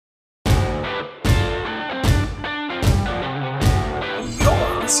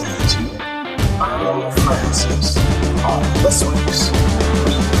listening to Earl Francis on this week's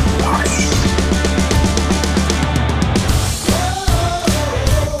Rehash.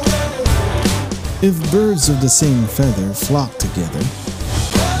 If birds of the same feather flock together,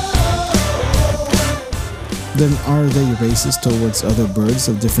 then are they racist towards other birds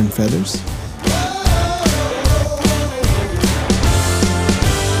of different feathers?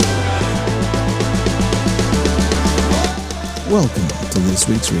 Welcome to this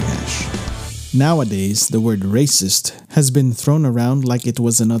week's Rehash. Nowadays, the word racist has been thrown around like it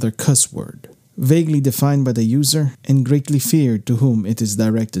was another cuss word, vaguely defined by the user and greatly feared to whom it is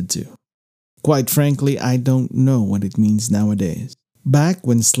directed to. Quite frankly, I don't know what it means nowadays. Back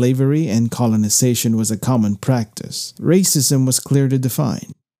when slavery and colonization was a common practice, racism was clearly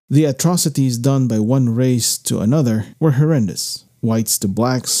defined. The atrocities done by one race to another were horrendous. Whites to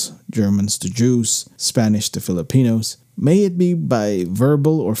blacks, Germans to Jews, Spanish to Filipinos. May it be by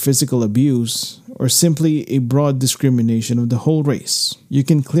verbal or physical abuse, or simply a broad discrimination of the whole race. You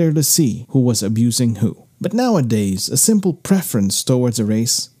can clearly see who was abusing who. But nowadays, a simple preference towards a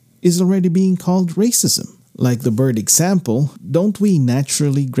race is already being called racism. Like the bird example, don't we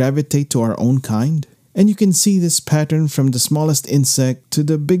naturally gravitate to our own kind? And you can see this pattern from the smallest insect to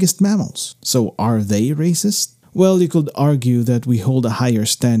the biggest mammals. So are they racist? Well, you could argue that we hold a higher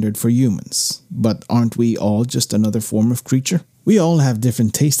standard for humans. But aren't we all just another form of creature? We all have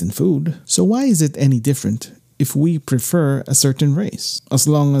different taste in food. So why is it any different if we prefer a certain race? As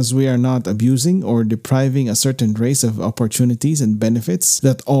long as we are not abusing or depriving a certain race of opportunities and benefits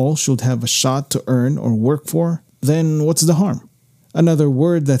that all should have a shot to earn or work for, then what's the harm? Another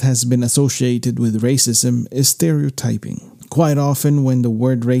word that has been associated with racism is stereotyping. Quite often when the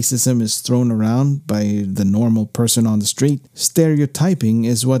word racism is thrown around by the normal person on the street, stereotyping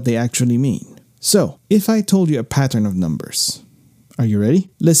is what they actually mean. So, if I told you a pattern of numbers, are you ready?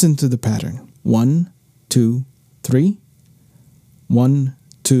 Listen to the pattern. 1, 2, 3. 1,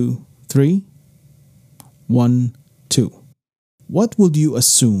 2, 3. 1, 2. What would you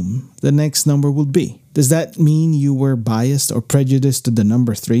assume the next number would be? Does that mean you were biased or prejudiced to the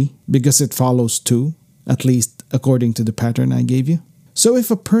number 3 because it follows 2? At least according to the pattern I gave you. So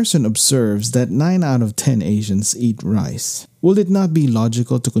if a person observes that 9 out of 10 Asians eat rice, will it not be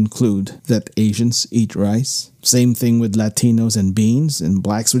logical to conclude that Asians eat rice? Same thing with Latinos and beans and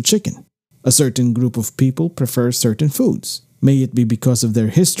blacks with chicken. A certain group of people prefer certain foods. May it be because of their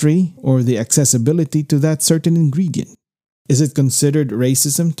history or the accessibility to that certain ingredient. Is it considered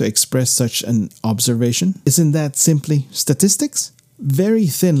racism to express such an observation? Isn't that simply statistics? Very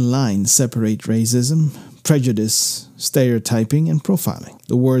thin lines separate racism, prejudice, stereotyping, and profiling.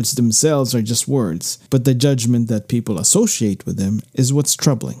 The words themselves are just words, but the judgment that people associate with them is what's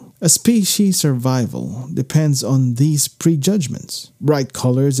troubling. A species' survival depends on these prejudgments. Bright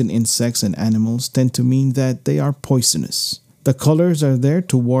colors in insects and animals tend to mean that they are poisonous. The colors are there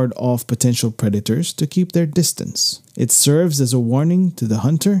to ward off potential predators to keep their distance. It serves as a warning to the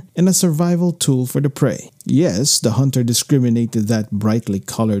hunter and a survival tool for the prey. Yes, the hunter discriminated that brightly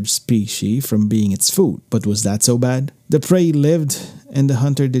colored species from being its food, but was that so bad? The prey lived and the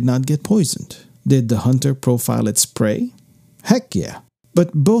hunter did not get poisoned. Did the hunter profile its prey? Heck yeah.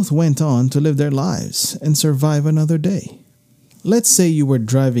 But both went on to live their lives and survive another day. Let's say you were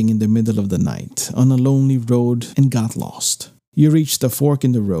driving in the middle of the night on a lonely road and got lost. You reached a fork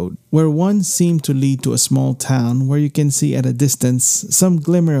in the road where one seemed to lead to a small town where you can see at a distance some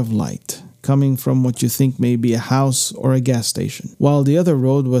glimmer of light coming from what you think may be a house or a gas station, while the other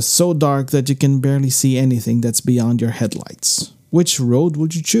road was so dark that you can barely see anything that's beyond your headlights. Which road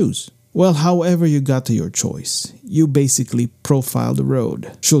would you choose? Well, however you got to your choice, you basically profile the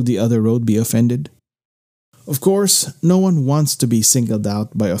road. Should the other road be offended? Of course, no one wants to be singled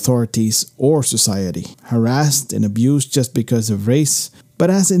out by authorities or society, harassed and abused just because of race, but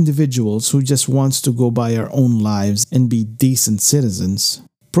as individuals who just wants to go by our own lives and be decent citizens,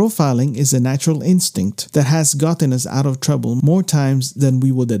 profiling is a natural instinct that has gotten us out of trouble more times than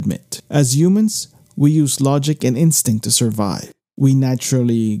we would admit. As humans, we use logic and instinct to survive. We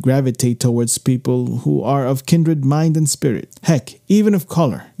naturally gravitate towards people who are of kindred mind and spirit. Heck, even of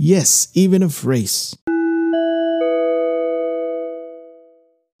color. Yes, even of race.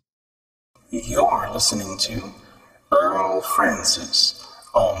 You're listening to Earl Francis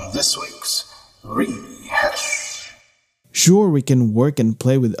on this week's Rehash. Sure, we can work and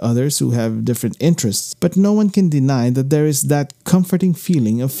play with others who have different interests, but no one can deny that there is that comforting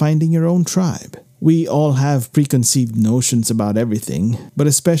feeling of finding your own tribe. We all have preconceived notions about everything, but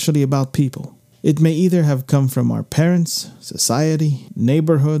especially about people. It may either have come from our parents, society,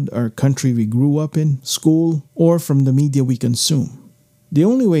 neighborhood, or country we grew up in, school, or from the media we consume. The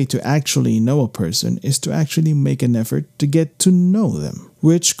only way to actually know a person is to actually make an effort to get to know them,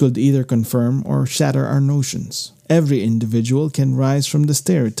 which could either confirm or shatter our notions. Every individual can rise from the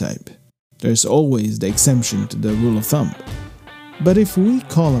stereotype. There's always the exemption to the rule of thumb. But if we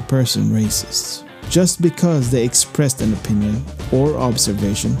call a person racist just because they expressed an opinion or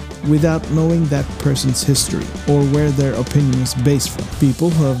observation without knowing that person's history or where their opinion is based from, people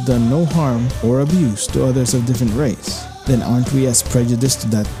who have done no harm or abuse to others of different race, then aren't we as prejudiced to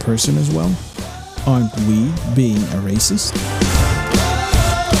that person as well? Aren't we being a racist?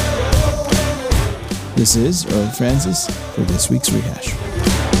 This is Earl Francis for this week's Rehash.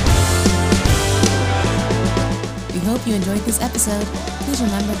 We hope you enjoyed this episode. Please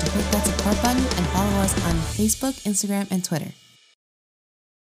remember to hit that support button and follow us on Facebook, Instagram, and Twitter.